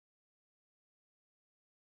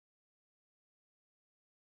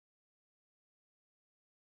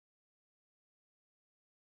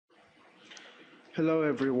Hello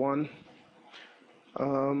everyone.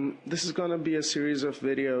 This is going to be a series of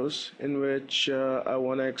videos in which I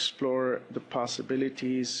want to explore the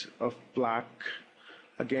possibilities of black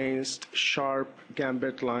against sharp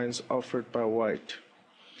gambit lines offered by white.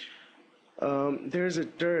 There's a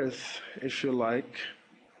dearth, if you like,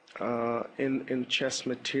 in chess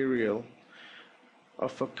material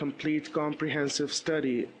of a complete comprehensive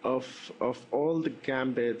study of all the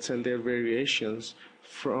gambits and their variations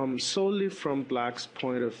solely from black's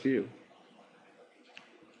point of view.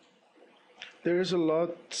 There is a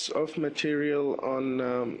lot of material on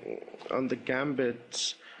the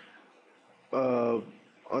gambits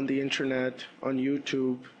on the internet, on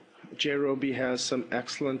YouTube. J-Roby has some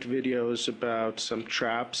excellent videos about some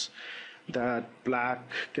traps that black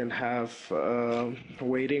can have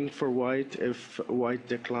waiting for white if white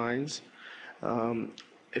declines.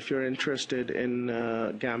 If you're interested in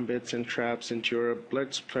gambits and traps and you're a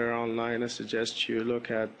blitz player online, I suggest you look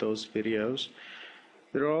at those videos.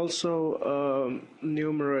 There are also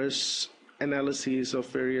numerous analyses of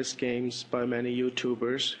various games by many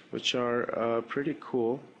YouTubers, which are pretty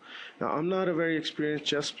cool. Now, I'm not a very experienced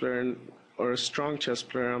chess player or a strong chess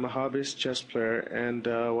player. I'm a hobbyist chess player, and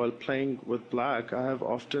while playing with black, I have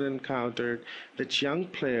often encountered that young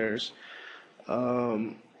players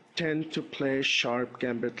tend to play sharp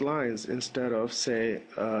gambit lines instead of, say,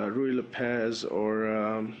 Ruy Lopez or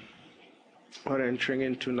entering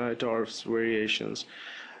into Najdorf's variations.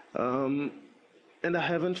 And I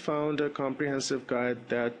haven't found a comprehensive guide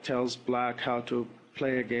that tells black how to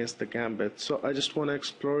play against the gambit. So I just want to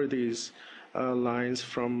explore these lines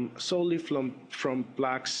solely from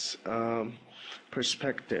black's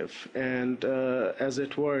perspective, and as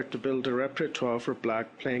it were, to build a repertoire for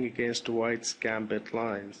black playing against white's gambit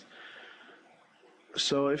lines.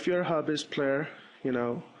 So if you're a hobbyist player,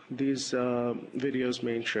 these videos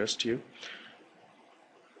may interest you.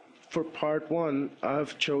 For part one,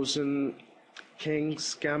 I've chosen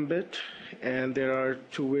King's Gambit, and there are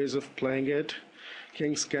two ways of playing it.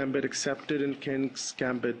 King's Gambit accepted and King's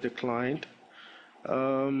Gambit declined.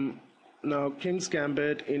 Now, King's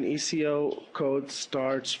Gambit in ECO code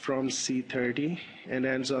starts from C30 and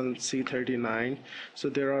ends on C39, so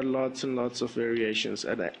there are lots and lots of variations.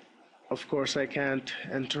 And of course, I can't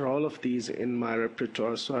enter all of these in my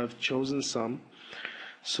repertoire, so I've chosen some.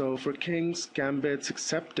 So for King's Gambits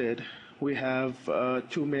accepted, we have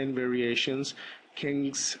two main variations: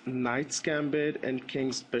 King's Knight's Gambit and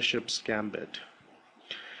King's Bishop's Gambit.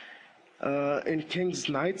 In King's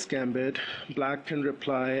Knight's Gambit, black can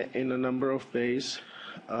reply in a number of ways,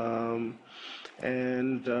 and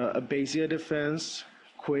Abbazia defense,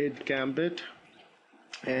 Quaid Gambit,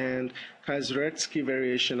 and Kaiseretsky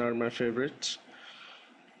variation are my favorites.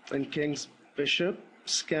 In King's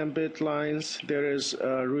Bishop's Gambit lines, there is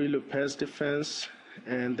Ruy Lopez defense,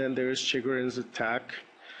 and then there is Chigorin's attack.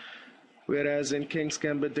 Whereas in King's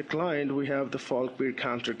Gambit declined, we have the Falkbeer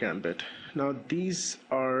counter gambit. Now these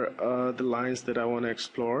are the lines that I want to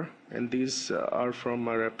explore, and these are from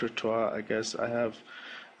my repertoire. I guess I have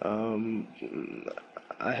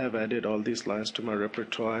added all these lines to my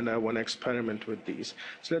repertoire, and I want to experiment with these.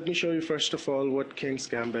 So let me show you first of all what King's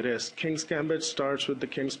Gambit is. King's Gambit starts with the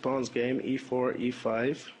King's Pawns game, e4,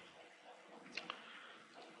 e5.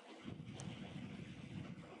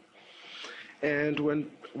 And when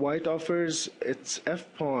white offers its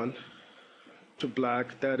f-pawn to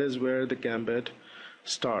black, that is where the gambit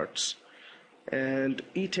starts. And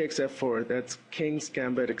e takes f4, that's King's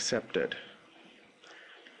Gambit accepted.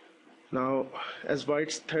 Now, as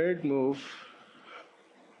white's third move,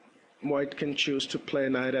 white can choose to play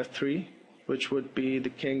knight f3, which would be the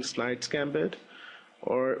King's Knight's Gambit,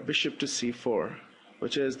 or bishop to c4,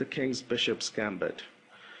 which is the King's Bishop's Gambit.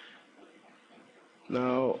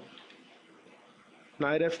 Now,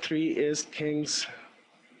 knight f3 is King's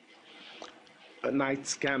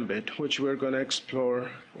Knight's Gambit, which we're going to explore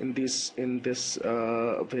in this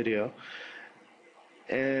video.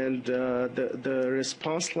 And the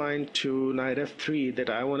response line to knight f3 that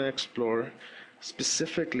I want to explore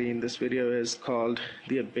specifically in this video is called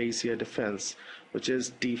the Abbazia defense, which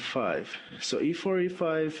is d5. So e4,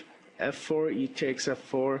 e5, f4, e takes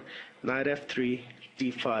f4, knight f3,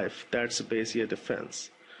 d5. That's Abbazia defense.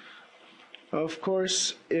 Of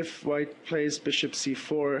course, if white plays bishop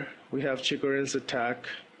c4, we have Chigorin's attack,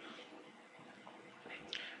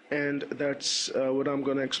 and that's what I'm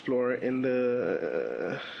going to explore in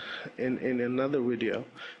another video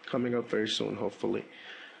coming up very soon, hopefully.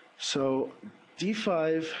 So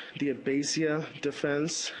d5, the Abbazia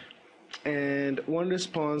defense, And one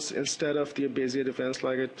response, instead of the Abbazia defense,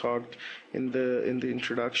 like I talked in the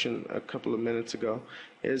introduction a couple of minutes ago,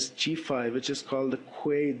 is g5, which is called the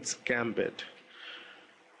Quade's Gambit.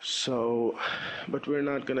 So, but we're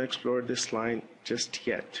not going to explore this line just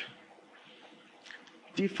yet.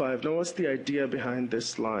 d5. Now, what's the idea behind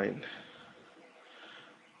this line?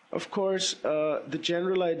 Of course, the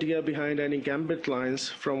general idea behind any gambit lines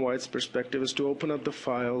from White's perspective is to open up the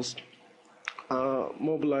files,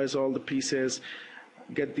 mobilize all the pieces,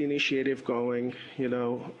 get the initiative going, you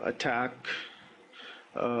know, attack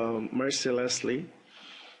mercilessly.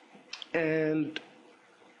 And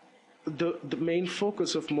the main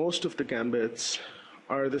focus of most of the gambits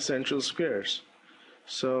are the central squares.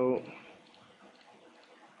 So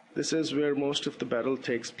this is where most of the battle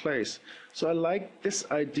takes place. So I like this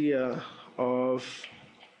idea of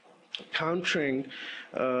countering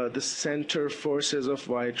the center forces of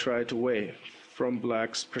White right away from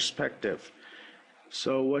Black's perspective.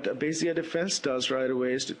 So what Abbazia defense does right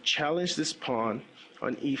away is to challenge this pawn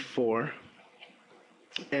on e4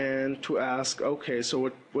 and to ask, okay,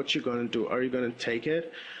 so what you going to do? Are you going to take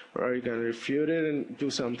it, or are you going to refute it and do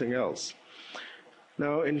something else?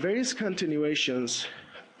 Now, in various continuations,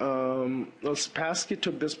 well, Spassky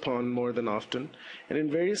took this pawn more than often, and in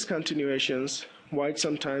various continuations, White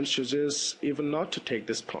sometimes chooses even not to take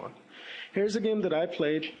this pawn. Here's a game that I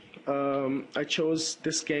played. I chose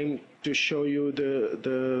this game to show you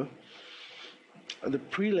the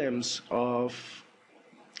prelims of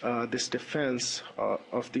this defense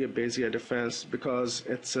of the Abbazia defense, because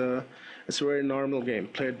it's a very normal game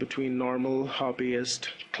played between normal hobbyist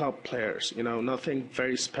club players, you know, nothing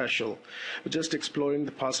very special, but just exploring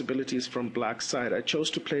the possibilities from Black's side. I chose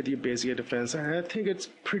to play the Abbazia defense, and I think it's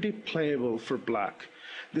pretty playable for Black.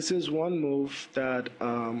 This is one move that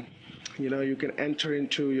you know, you can enter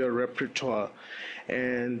into your repertoire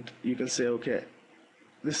and you can say, okay,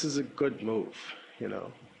 this is a good move, you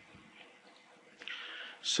know.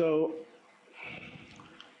 So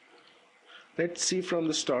let's see from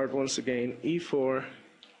the start once again. e4,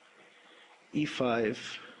 e5,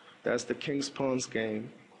 that's the king's pawns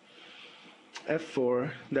game.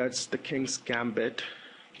 f4, that's the king's gambit.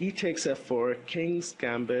 E takes f4, king's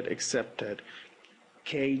gambit accepted.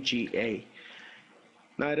 kga.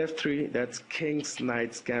 Knight f3, that's king's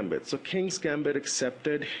knight's gambit. So king's gambit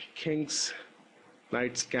accepted, king's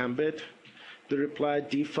knight's gambit. The reply,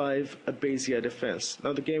 d5, Abbazia defense.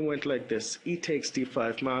 Now the game went like this. E takes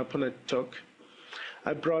d5, my opponent took.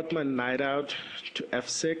 I brought my knight out to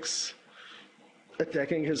f6,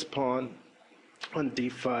 attacking his pawn on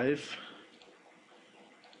d5.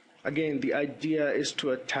 Again, the idea is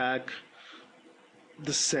to attack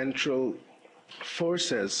the central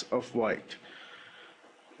forces of White.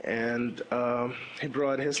 And he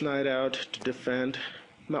brought his knight out to defend.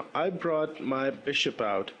 Now I brought my bishop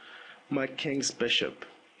out, my king's bishop,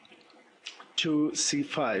 to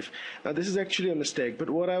c5. Now this is actually a mistake, but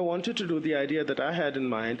what I wanted to do, the idea that I had in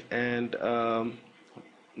mind, and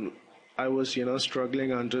I was, you know,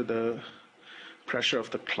 struggling under the pressure of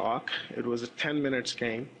the clock. It was a 10 minutes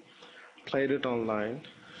game, played it online.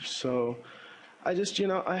 So I just, you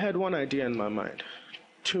know, I had one idea in my mind: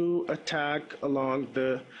 to attack along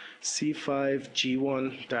the c5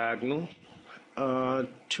 g1 diagonal,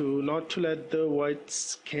 not to let the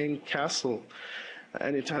White's king castle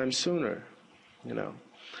anytime sooner, you know.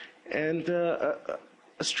 And a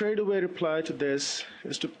straightaway reply to this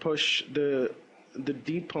is to push the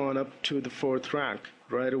d pawn up to the 4th rank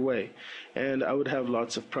right away, and I would have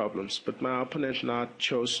lots of problems. But my opponent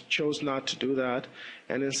chose not to do that,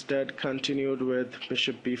 and instead continued with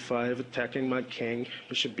bishop b5, attacking my king.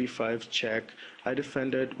 Bishop b5 check. I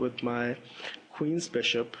defended with my queen's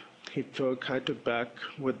bishop. I took back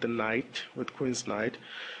with the knight, with queen's knight.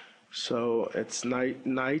 So it's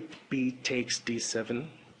knight b takes d7.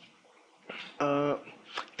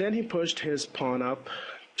 Then he pushed his pawn up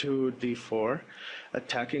to d4,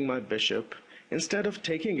 attacking my bishop. Instead of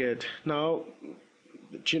taking it, now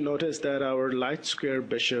you notice that our light square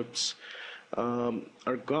bishops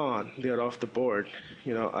are gone. They are off the board.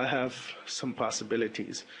 You know, I have some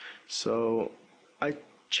possibilities. So I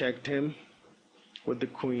checked him with the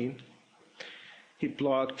queen. He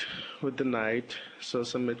blocked with the knight, so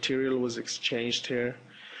some material was exchanged here.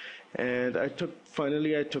 And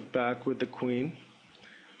finally I took back with the queen,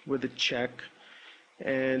 with a check,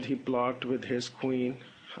 and he blocked with his queen.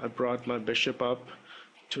 I brought my bishop up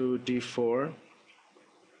to d4,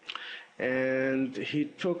 and he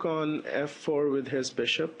took on f4 with his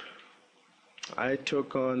bishop. I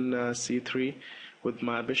took on c3 with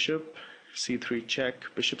my bishop, c3 check,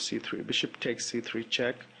 bishop c3, bishop takes c3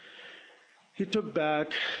 check. He took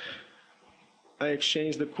back I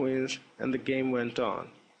exchanged the queens, and the game went on.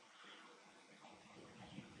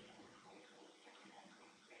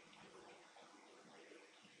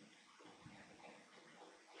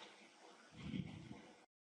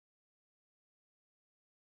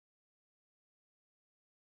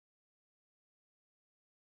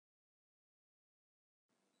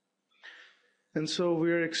 And so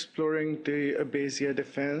we're exploring the Abbazia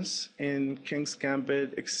defense in King's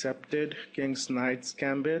Gambit accepted, King's Knight's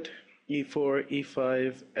Gambit, e4,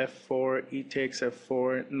 e5, f4, e takes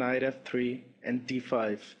f4, knight f3, and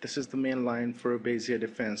d5. This is the main line for Abbazia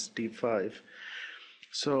defense, d5.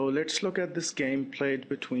 So let's look at this game played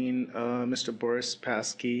between Mr. Boris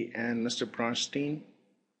Spassky and Mr. Bronstein,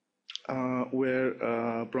 where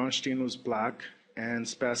Bronstein was black and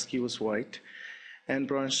Spassky was white, and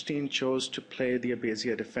Bronstein chose to play the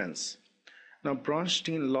Abbazia defense. Now,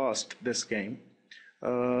 Bronstein lost this game,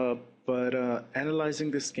 but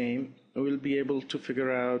analyzing this game, we'll be able to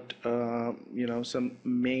figure out, some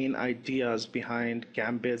main ideas behind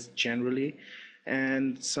gambits generally,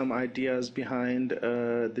 and some ideas behind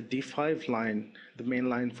the d5 line, the main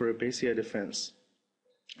line for Abbazia defense.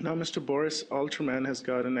 Now, Mr. Boris Alterman has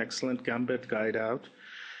got an excellent gambit guide out.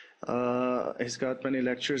 He's got many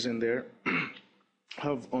lectures in there.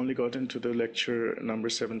 I've only gotten to the lecture number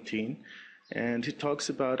 17, and he talks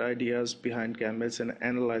about ideas behind gambits and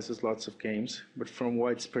analyzes lots of games, but from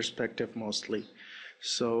White's perspective mostly.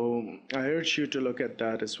 So I urge you to look at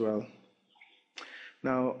that as well.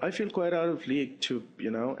 Now, I feel quite out of league to,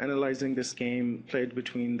 analyzing this game played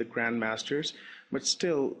between the grandmasters, but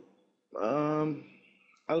still,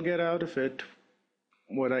 I'll get out of it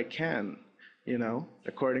what I can,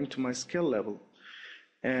 according to my skill level.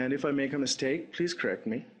 And if I make a mistake, please correct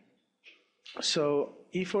me. So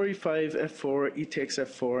e4, e5, f4, e takes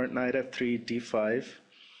f4, knight f3, d5.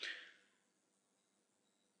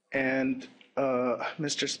 And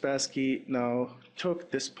Mr. Spassky now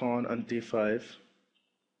took this pawn on d5.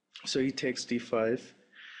 So he takes d5.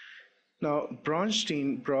 Now,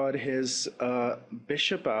 Bronstein brought his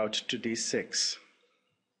bishop out to d6.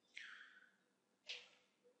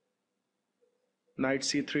 Knight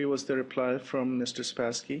c3 was the reply from Mr.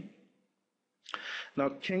 Spassky. Now,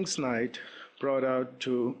 King's Knight brought out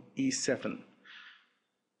to e7.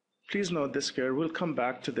 Please note this here. We'll come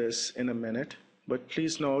back to this in a minute, but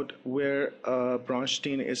please note where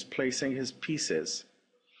Bronstein is placing his pieces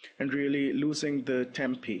and really losing the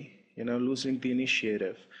tempi, losing the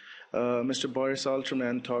initiative. Mr. Boris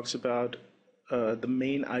Alterman talks about the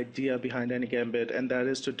main idea behind any gambit, and that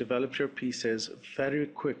is to develop your pieces very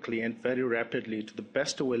quickly and very rapidly to the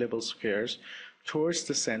best available squares towards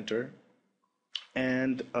the center,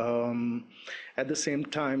 and at the same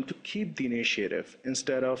time to keep the initiative.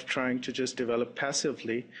 Instead of trying to just develop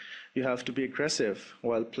passively, you have to be aggressive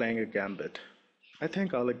while playing a gambit. I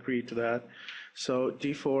think I'll agree to that. So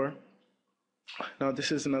d4. Now,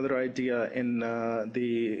 this is another idea in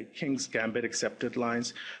the King's Gambit accepted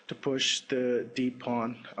lines, to push the d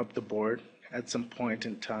pawn up the board at some point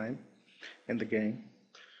in time in the game.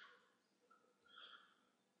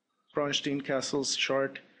 Bronstein castles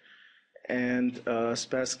short, and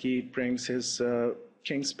Spassky brings his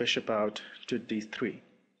king's bishop out to d3.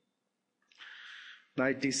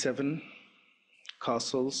 Knight d7,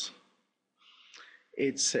 castles,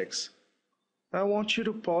 h6. I want you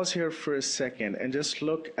to pause here for a second and just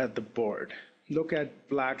look at the board. Look at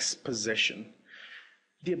black's position.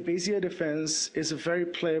 The Abbazia defense is a very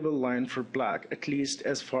playable line for black, at least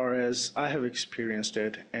as far as I have experienced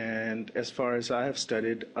it and as far as I have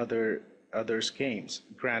studied others' games,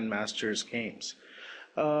 grandmasters' games.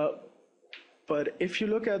 But if you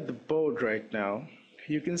look at the board right now,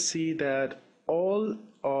 you can see that all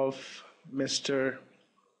of Mr.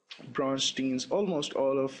 Bronstein's, almost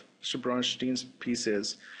all of Mr. Bronstein's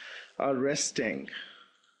pieces are resting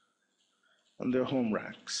on their home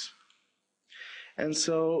racks. And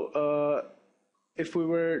so if we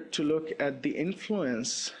were to look at the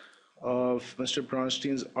influence of Mr.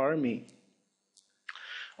 Bronstein's army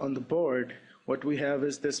on the board, what we have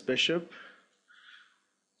is this bishop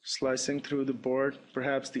slicing through the board,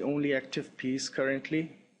 perhaps the only active piece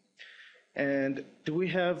currently. And do we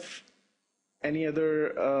have any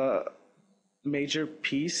other major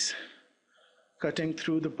piece cutting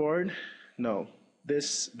through the board? No.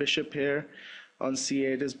 This bishop here on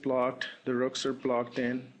c8 is blocked. The rooks are blocked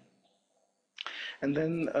in. And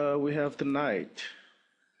then we have the knight.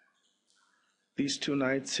 These two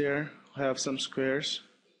knights here have some squares.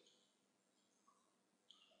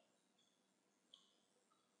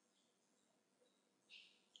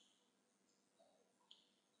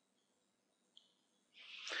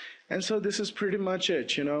 And so this is pretty much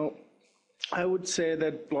it, I would say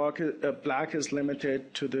that black is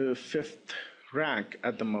limited to the 5th rank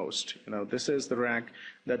at the most. This is the rank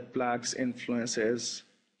that black's influence is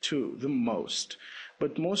to the most.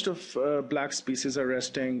 But most of black species are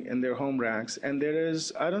resting in their home ranks, and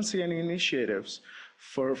I don't see any initiatives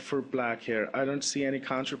for black here. I don't see any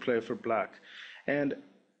counterplay for black. And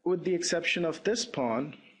with the exception of this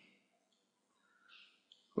pawn,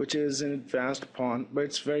 which is an advanced pawn, but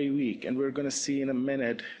it's very weak, and we're going to see in a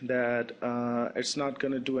minute that it's not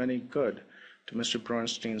going to do any good to Mr.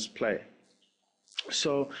 Bronstein's play.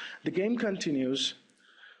 So the game continues.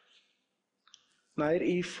 Knight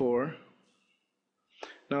e4.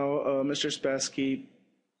 Now Mr. Spassky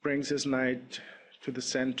brings his knight to the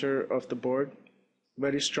center of the board.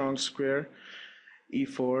 Very strong square,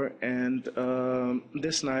 e4, and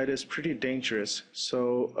this knight is pretty dangerous.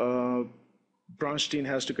 So Bronstein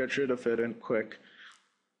has to get rid of it, and quick.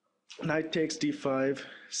 Knight takes d5,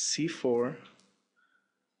 c4,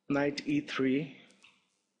 knight e3,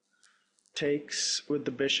 takes with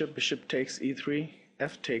the bishop, bishop takes e3,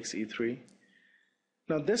 f takes e3.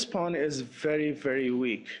 Now this pawn is very, very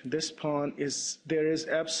weak. This pawn there is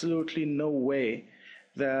absolutely no way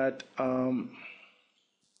that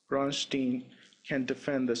Bronstein can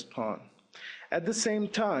defend this pawn. At the same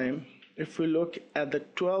time, if we look at the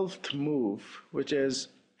 12th move, which is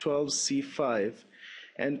 12c5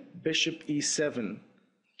 and bishop e7,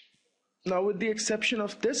 now with the exception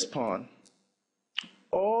of this pawn,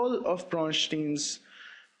 all of Bronstein's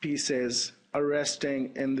pieces are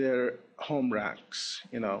resting in their home ranks,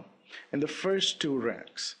 in the first 2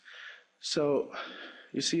 ranks. So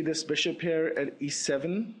you see this bishop here at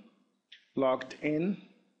e7, locked in.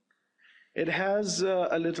 It has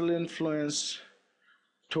a little influence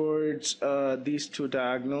towards these 2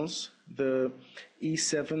 diagonals, the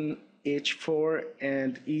e7 h4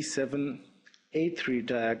 and e7 a3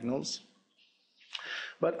 diagonals.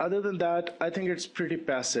 But other than that, I think it's pretty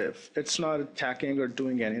passive. It's not attacking or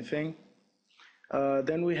doing anything.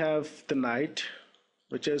 Then we have the knight,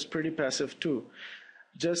 which is pretty passive too.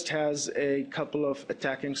 Just has a couple of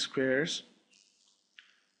attacking squares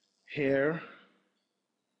here,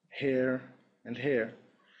 here, and here,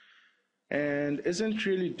 and isn't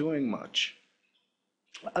really doing much.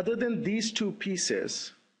 Other than these 2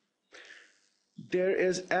 pieces, there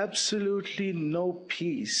is absolutely no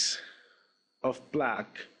piece of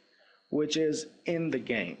black which is in the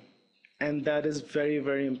game. And that is very,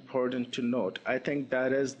 very important to note. I think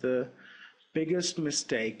that is the biggest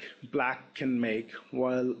mistake black can make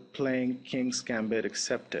while playing King's Gambit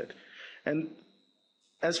accepted. And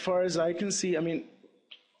as far as I can see, I mean,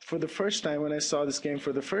 for the first time, when I saw this game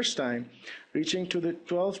for the first time, reaching to the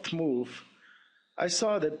 12th move, I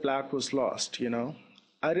saw that black was lost,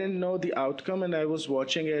 I didn't know the outcome, and I was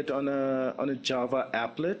watching it on a Java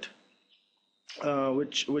applet,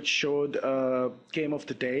 which showed game of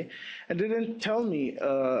the day, and didn't tell me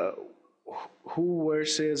who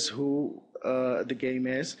versus who the game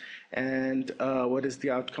is, and what is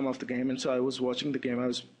the outcome of the game. And so I was watching the game. I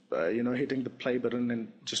was hitting the play button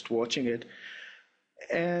and just watching it,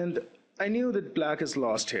 and I knew that black is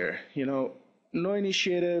lost here. No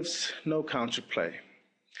initiatives, no counterplay.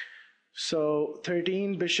 So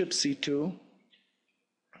 13 bishop c2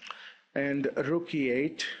 and rook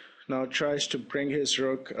e8 now tries to bring his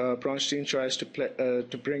rook. Bronstein tries to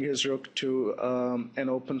bring his rook to an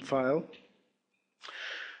open file.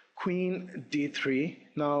 Queen d3.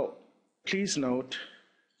 Now please note,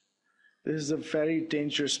 this is a very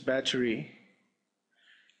dangerous battery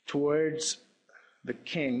towards the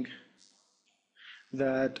king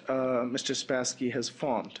that Mr. Spassky has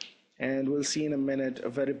formed. And we'll see in a minute a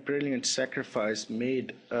very brilliant sacrifice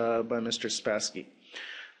made by Mr. Spassky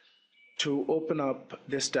to open up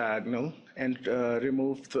this diagonal and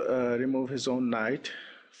remove his own knight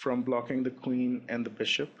from blocking the queen and the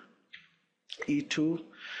bishop. e2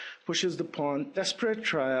 pushes the pawn. Desperate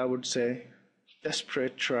try, I would say.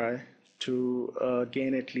 Desperate try to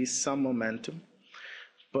gain at least some momentum,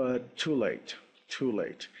 but too late, too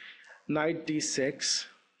late. Knight d6,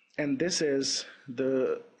 and this is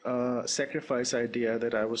the sacrifice idea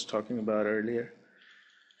that I was talking about earlier.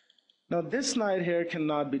 Now this knight here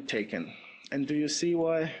cannot be taken, and do you see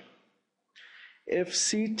why? If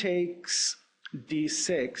c takes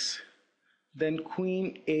d6, then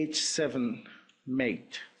queen h7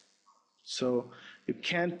 mate. So you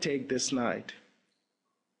can't take this knight.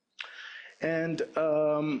 And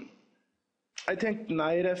I think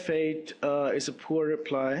knight f8 is a poor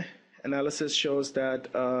reply. Analysis shows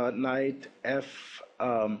that knight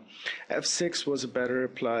f6 was a better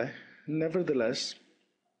reply. Nevertheless,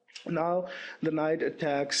 now the knight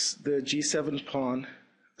attacks the g7 pawn,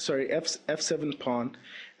 sorry, f7 pawn,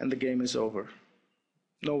 and the game is over.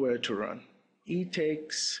 Nowhere to run. E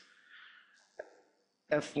takes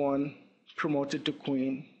f1, promoted to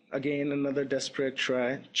queen. Again, another desperate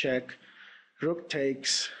try. Check. Rook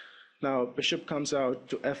takes. Now bishop comes out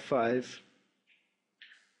to f5.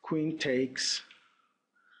 Queen takes.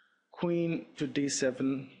 Queen to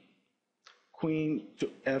d7. Queen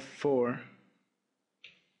to f4.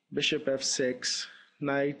 Bishop f6.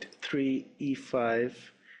 Knight 3 e5,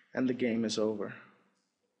 and the game is over.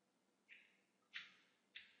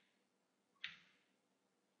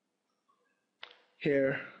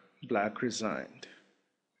 Here, black resigned.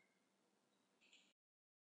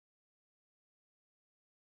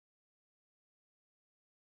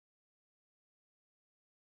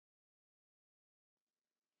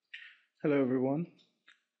 Hello everyone.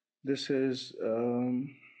 This is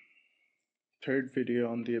third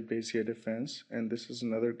video on the Abbazia defense, and this is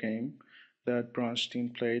another game that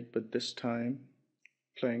Bronstein played, but this time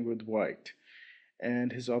playing with white.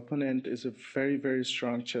 And his opponent is a very, very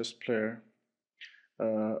strong chess player,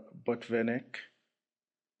 Botvinnik.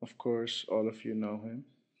 Of course, all of you know him.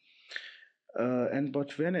 And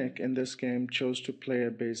Botvinnik in this game chose to play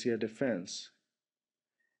Abbazia defense.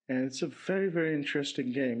 And it's a very, very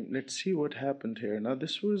interesting game. Let's see what happened here. Now,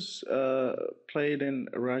 this was played in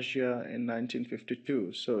Russia in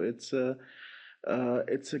 1952. So it's a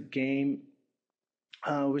game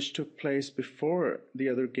which took place before the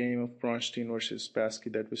other game of Bronstein versus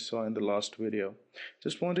Spassky that we saw in the last video.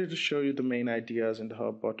 Just wanted to show you the main ideas and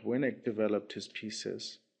how Botvinnik developed his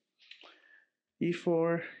pieces.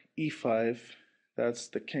 E4, E5, that's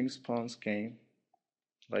the king's pawns game,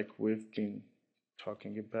 like we've been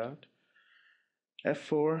talking about.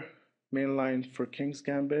 F4, main line for king's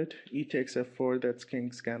gambit. E takes F4, that's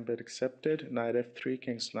king's gambit accepted. Knight F3,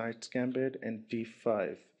 king's knight's gambit, and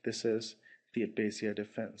D5. This is the Abbazia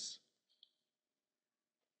defense.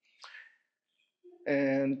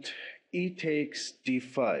 And E takes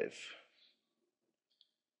D5.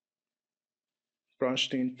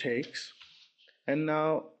 Bronstein takes. And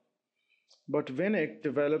now Botvinnik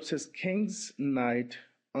develops his king's knight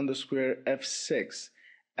on the square f6,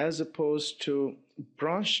 as opposed to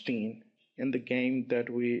Bronstein in the game that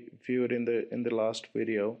we viewed in the last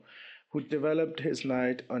video, who developed his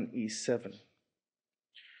knight on e7.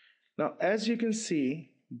 Now, as you can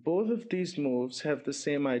see, both of these moves have the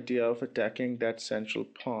same idea of attacking that central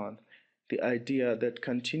pawn, the idea that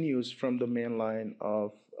continues from the main line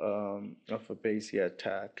of Abbazia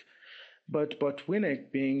attack. But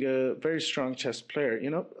Botvinnik, being a very strong chess player,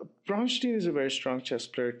 Bronstein is a very strong chess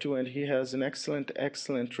player too, and he has an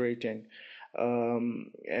excellent rating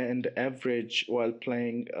and average while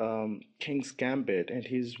playing King's Gambit, and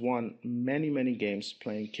he's won many games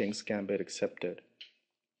playing King's Gambit accepted.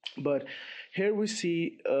 But here we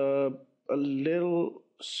see a little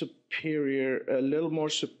more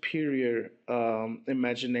superior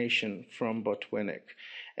imagination from Botvinnik.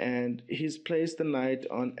 And he's placed the knight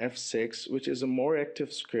on f6, which is a more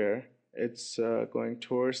active square. It's going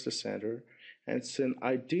towards the center, and it's an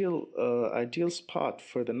ideal spot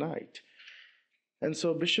for the knight. And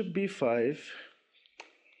so bishop b5,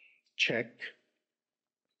 check,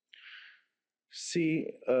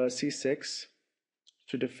 c6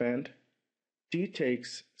 to defend, d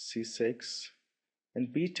takes c6,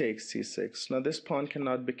 and b takes c6. Now this pawn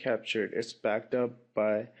cannot be captured. It's backed up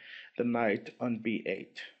by the knight on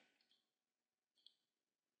b8.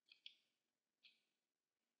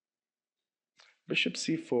 Bishop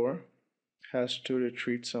c4 has to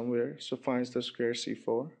retreat somewhere, so finds the square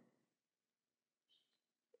c4.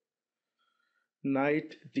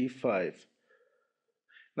 Knight d5.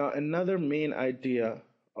 Now another main idea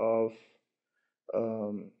of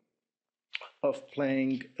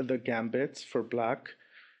playing the gambits for black,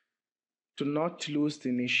 to not lose the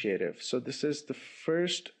initiative. So this is the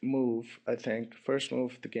first move, I think, first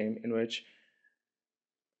move of the game in which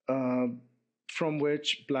from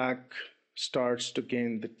which black starts to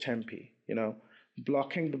gain the tempi,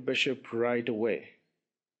 blocking the bishop right away.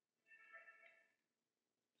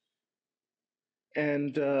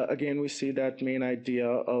 And again, we see that main idea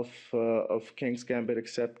of King's Gambit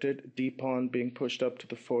accepted, d pawn being pushed up to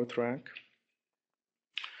the 4th rank.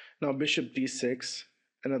 Now bishop d6,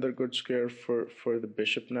 another good square for the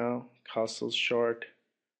bishop now. Castle's short,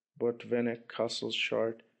 Botvinnik, castle's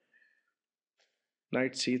short.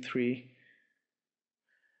 Knight c3,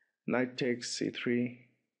 knight takes c3,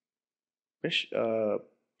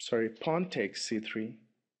 pawn takes c3,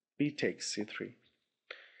 b takes c3.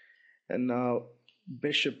 And now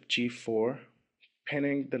bishop g4,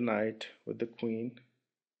 pinning the knight with the queen,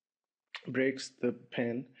 breaks the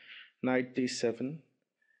pin. Knight d7,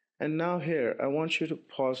 And now here, I want you to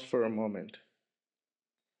pause for a moment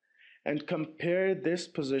and compare this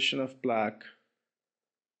position of black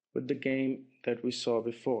with the game that we saw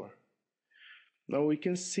before. Now we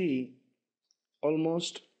can see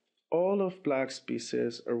almost all of black's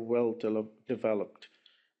pieces are well developed.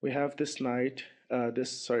 We have this knight,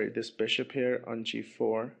 this bishop here on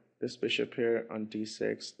g4, this bishop here on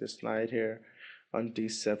d6, this knight here on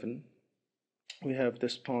d7. We have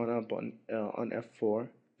this pawn up on f4,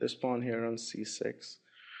 this pawn here on c6.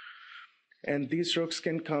 And these rooks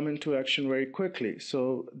can come into action very quickly.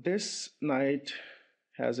 So this knight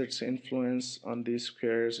has its influence on these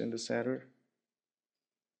squares in the center.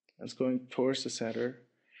 It's going towards the center.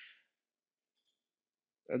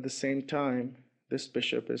 At the same time, this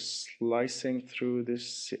bishop is slicing through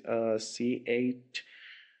this c8,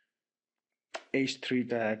 h3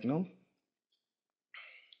 diagonal.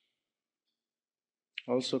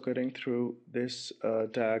 Also cutting through this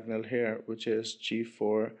diagonal here, which is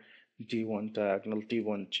g4, d1 diagonal,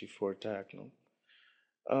 d1, g4 diagonal.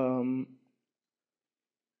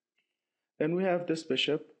 Then we have this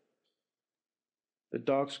bishop, the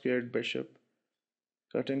dog-squared bishop,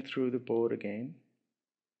 cutting through the board again.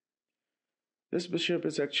 This bishop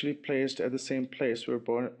is actually placed at the same place where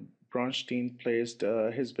Bronstein placed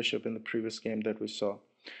his bishop in the previous game that we saw.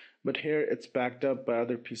 But here it's backed up by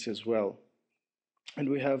other pieces as well. And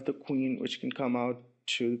we have the queen, which can come out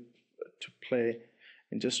to play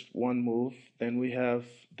in just one move. Then we have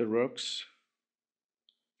the rooks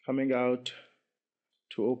coming out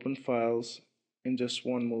to open files in just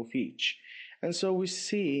one move each. And so we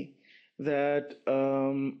see that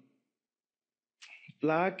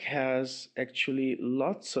black has actually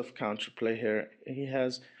lots of counterplay here. He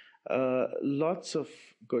has lots of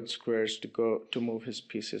good squares to move his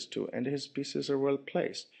pieces to, and his pieces are well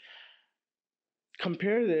placed.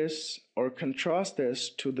 Compare this or contrast this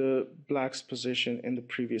to the black's position in the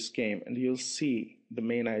previous game, and you'll see the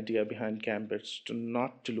main idea behind Gambits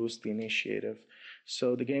not to lose the initiative.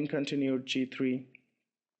 So the game continued g3,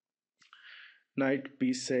 knight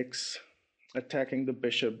b6, attacking the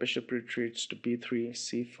bishop. Bishop retreats to b3,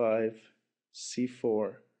 c5,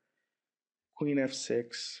 c4, queen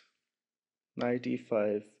f6, knight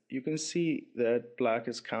e5. You can see that black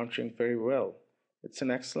is countering very well. It's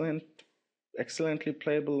an excellently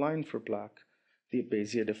playable line for black, the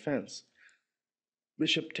Abbazia defense.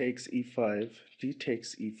 Bishop takes e5, d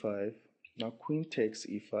takes e5, now queen takes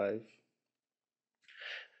e5,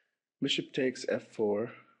 bishop takes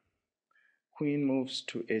f4, queen moves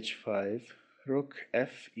to h5, rook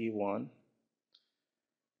f e1,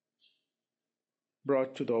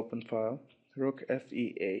 brought to the open file, rook f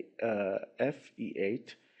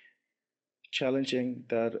e8, challenging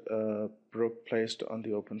that rook placed on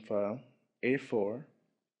the open file, a4,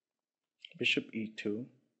 bishop e2,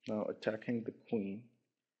 now attacking the queen,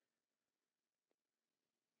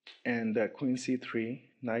 and queen c3,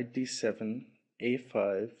 knight d7,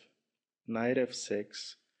 a5, knight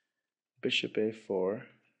f6, bishop a4,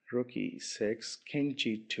 rook e6, king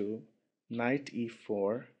g2, knight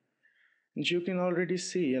e4. And you can already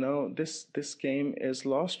see, this game is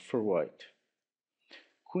lost for white.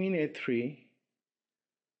 Queen a3,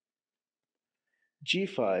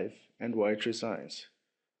 g5, and white resigns.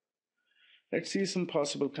 Let's see some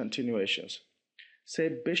possible continuations. Say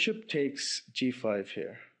bishop takes g5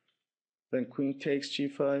 here. Then queen takes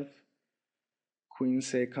g5. Queen,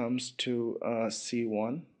 say, comes to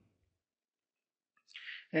c1.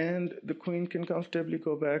 And the queen can comfortably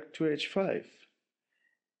go back to h5.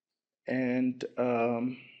 And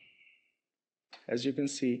as you can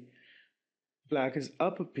see, black is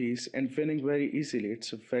up a piece and winning very easily.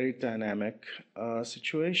 It's a very dynamic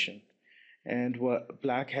situation. And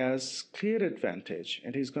black has clear advantage,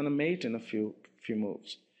 and he's going to mate in a few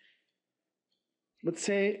moves. But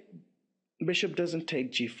say bishop doesn't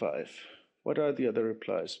take g5. What are the other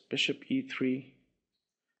replies? Bishop e3,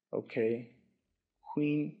 okay.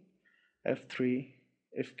 Queen f3,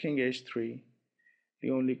 if king h3, the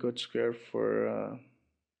only good square for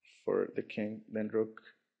the king, then rook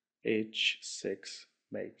h6,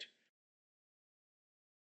 mate.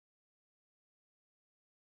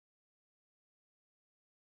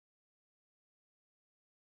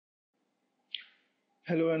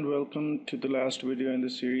 Hello and welcome to the last video in the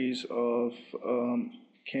series of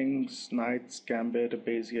King's Knights Gambit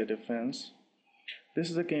Abbazia Defense. This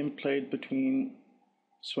is a game played between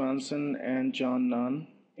Swanson and John Nunn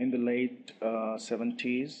in the late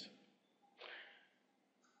 70s.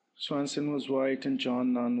 Swanson was white and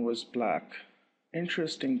John Nunn was black.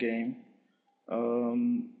 Interesting game.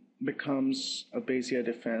 Becomes Abbazia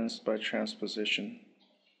defense by transposition.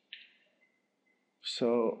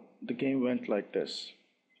 So the game went like this: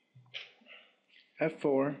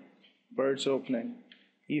 f4, bird's opening,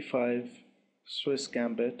 e5, Swiss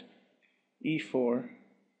gambit, e4,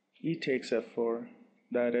 e takes f4,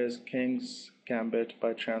 that is king's gambit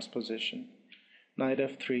by transposition, knight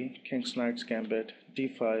f3, king's knight's gambit,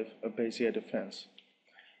 d5, Abbazia defense,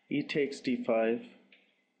 e takes d5,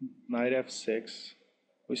 knight f6.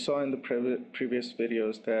 We saw in the previous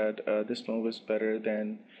videos that this move is better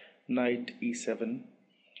than knight e7,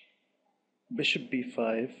 bishop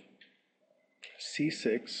b5,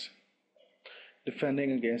 c6,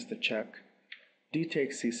 defending against the check, d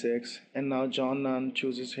takes c6, and now John Nunn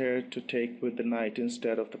chooses here to take with the knight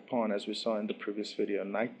instead of the pawn, as we saw in the previous video.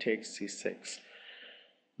 Knight takes c6.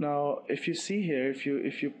 Now, if you see here,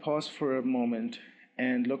 if you pause for a moment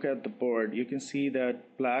and look at the board, you can see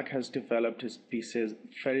that black has developed his pieces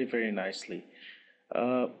very nicely.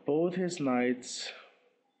 Both his knights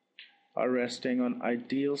are resting on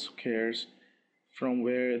ideal squares from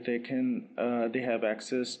where they have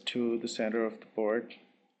access to the center of the board,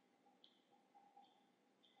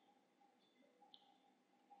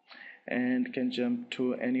 and can jump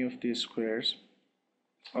to any of these squares.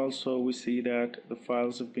 Also, we see that the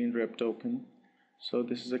files have been ripped open. So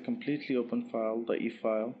this is a completely open file, the E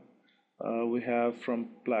file. We have, from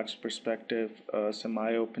black's perspective, a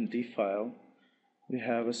semi-open D file. We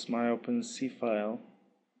have a semi-open C file.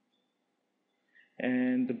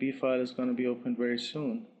 And the B file is going to be opened very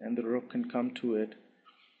soon, and the rook can come to it.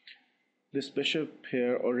 This bishop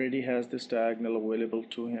here already has this diagonal available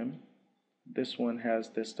to him. This one has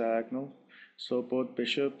this diagonal. So both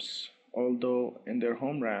bishops, although in their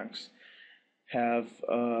home ranks, have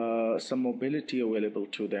some mobility available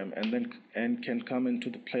to them, and can come into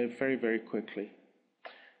the play very quickly.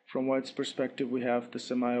 From white's perspective, we have the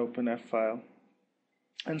semi-open F file.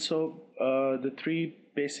 And so the three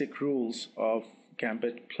basic rules of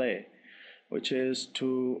Gambit play, which is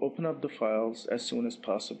to open up the files as soon as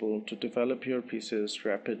possible, to develop your pieces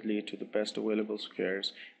rapidly to the best available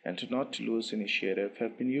squares, and to not lose initiative,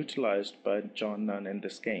 have been utilized by John Nunn in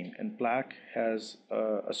this game. And black has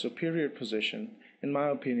a superior position, in my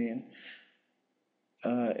opinion,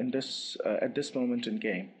 at this moment in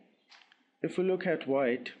game. If we look at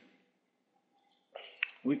white,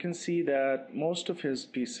 we can see that most of his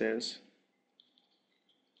pieces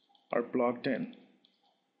are blocked in.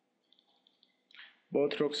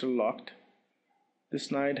 Both rooks are locked.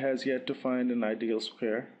 This knight has yet to find an ideal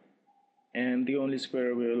square, and the only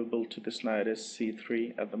square available to this knight is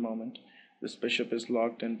c3 at the moment. This bishop is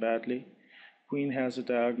locked in badly. Queen has a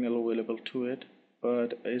diagonal available to it,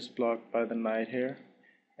 but is blocked by the knight here,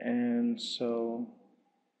 and so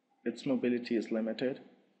its mobility is limited.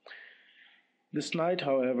 This knight,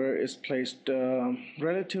 however, is placed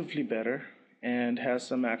relatively better and has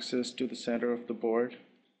some access to the center of the board.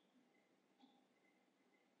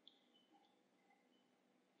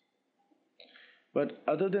 But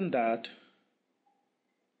other than that,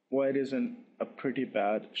 white is in a pretty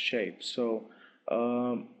bad shape. So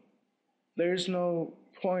there's no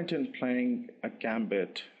point in playing a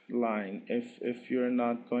gambit line if you're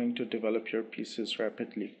not going to develop your pieces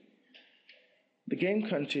rapidly. The game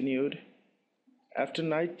continued. After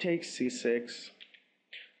knight takes c6,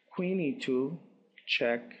 queen e2,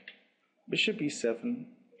 check, bishop e7,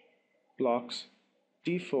 blocks,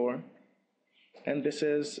 d4, and this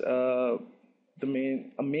is one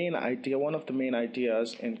of the main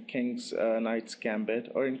ideas in King's Knight's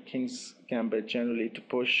Gambit, or in King's Gambit generally, to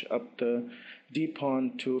push up the d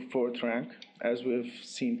pawn to 4th rank, as we've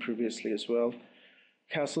seen previously as well.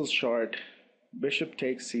 Castle's short, bishop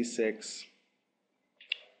takes c6,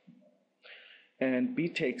 and b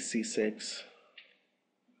takes c6,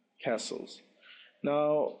 castles.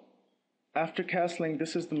 Now, after castling,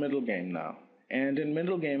 this is the middle game now, and in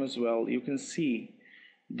middle game as well, you can see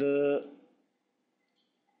that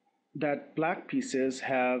black pieces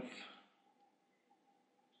have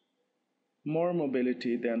more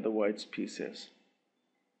mobility than the white's pieces,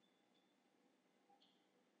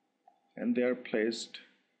 and they are placed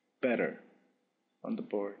better on the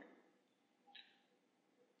board.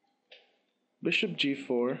 Bishop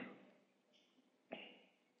g4,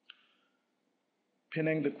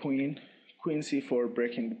 pinning the queen, queen c4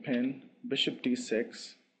 breaking the pin, bishop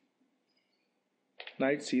d6,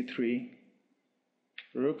 knight c3,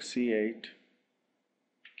 rook c8,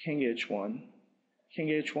 king h1. King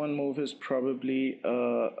h1 move is probably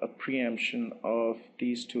a preemption of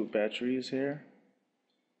these two batteries here.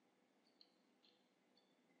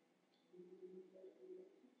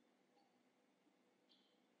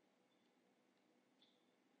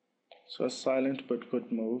 So a silent but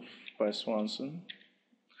good move by Swanson.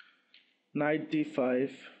 Knight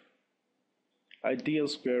d5, ideal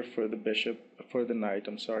square for the bishop, for the knight,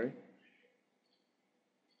 I'm sorry.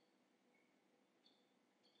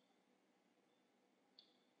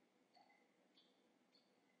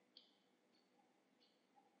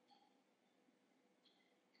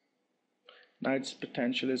 Knight's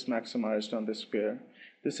potential is maximized on this square.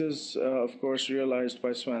 This is, of course, realized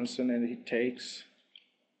by Swanson, and he takes.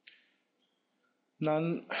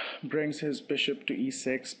 Nunn brings his bishop to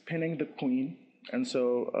e6, pinning the queen, and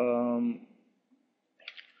so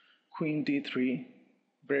queen d3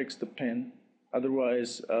 breaks the pin.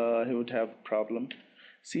 Otherwise, he would have a problem.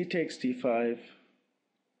 C takes d5.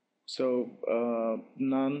 So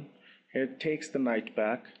Nunn here takes the knight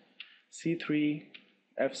back. c3,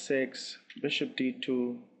 f6, bishop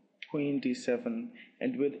d2, queen d7,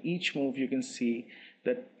 and with each move you can see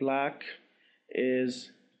that black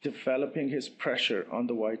is developing his pressure on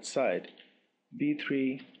the white side.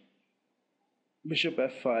 b3, bishop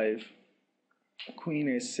f5, queen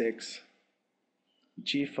a6,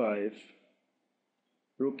 g5,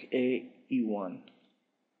 rook a e1,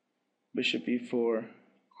 bishop e4,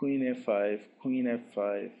 queen a5, queen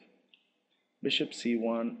f5, bishop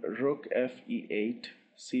c1, rook f e8,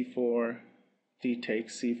 c4, d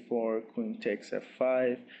takes c4, queen takes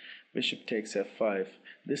f5, bishop takes f5.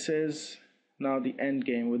 This is now the end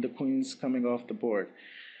game with the queens coming off the board.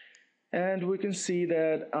 And we can see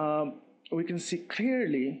that, we can see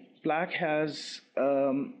clearly black has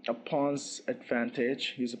a pawn's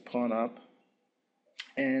advantage. He's a pawn up.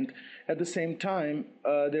 And at the same time,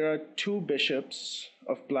 there are two bishops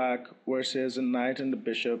of black versus a knight and a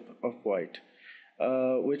bishop of white,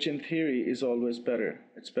 which in theory is always better.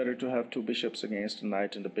 It's better to have two bishops against a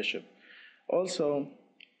knight and a bishop. Also,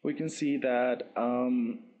 we can see that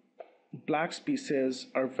black's pieces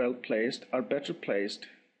are well placed, are better placed,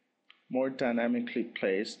 more dynamically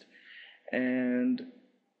placed, and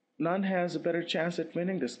Nunn has a better chance at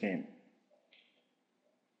winning this game.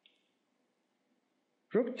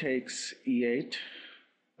 Rook takes e8,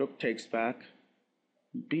 rook takes back,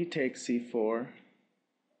 b takes c4,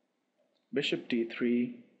 bishop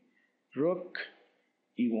d3, rook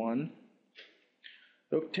e1,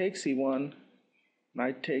 rook takes e1,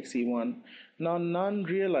 knight takes e1. Now Nunn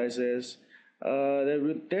realizes that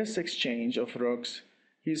with this exchange of rooks,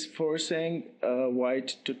 he's forcing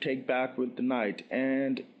white to take back with the knight,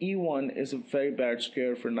 and e1 is a very bad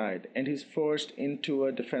square for knight, and he's forced into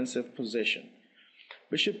a defensive position.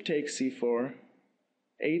 Bishop takes c4,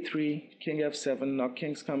 a3, king f7, now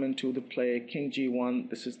kings come into the play, king g1,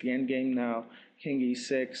 this is the end game now, king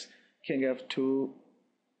e6, king f2,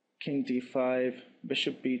 king d5,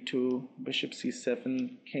 bishop b2, bishop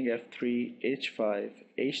c7, king f3, h5,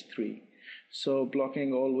 h3, so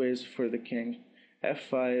blocking always for the king,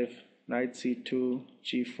 f5, knight c2,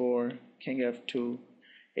 g4, king f2,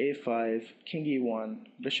 a5, king e1,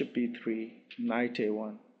 bishop b3, knight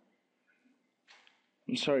a1.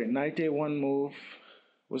 I'm sorry, knight a1 move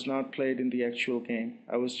was not played in the actual game.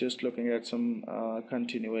 I was just looking at some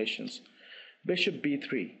continuations. Bishop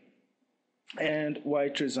b3, and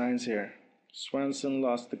white resigns here. Swanson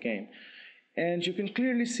lost the game, and you can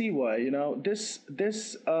clearly see why. You know, this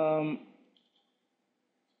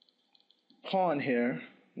pawn here,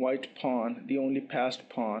 white pawn, the only passed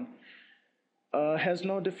pawn, has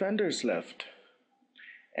no defenders left,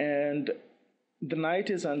 and the knight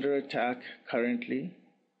is under attack currently.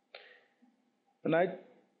 The knight,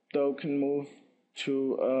 though, can move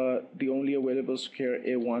to the only available square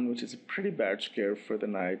a1, which is a pretty bad square for the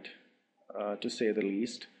knight, to say the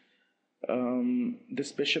least.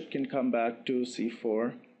 This bishop can come back to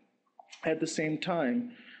c4. At the same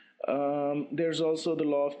time, there's also the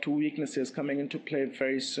law of two weaknesses coming into play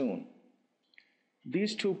very soon.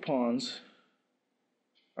 These two pawns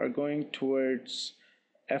are going towards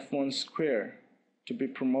f1 square to be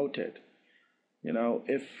promoted. You know,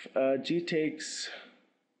 if g takes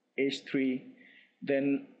h3,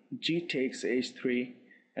 then g takes h3,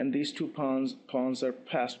 and these two pawns are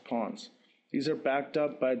passed pawns. These are backed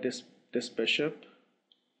up by this bishop,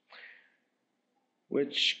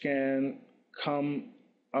 which can come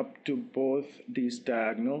up to both these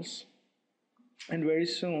diagonals, and very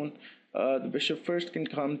soon the bishop first can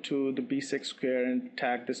come to the b6 square and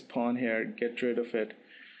attack this pawn here, get rid of it,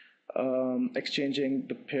 exchanging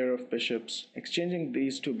the pair of bishops, exchanging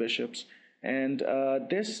these two bishops, and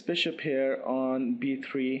this bishop here on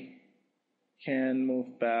b3 can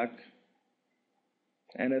move back,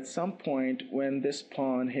 and at some point when this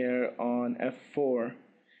pawn here on f4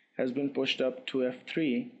 has been pushed up to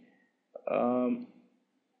f3,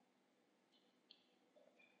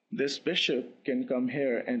 this bishop can come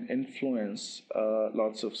here and influence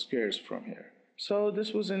lots of squares from here. So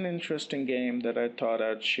this was an interesting game that I thought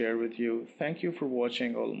I'd share with you. Thank you for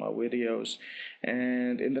watching all my videos,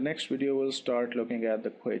 and in the next video we'll start looking at the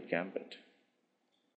Quaid Gambit.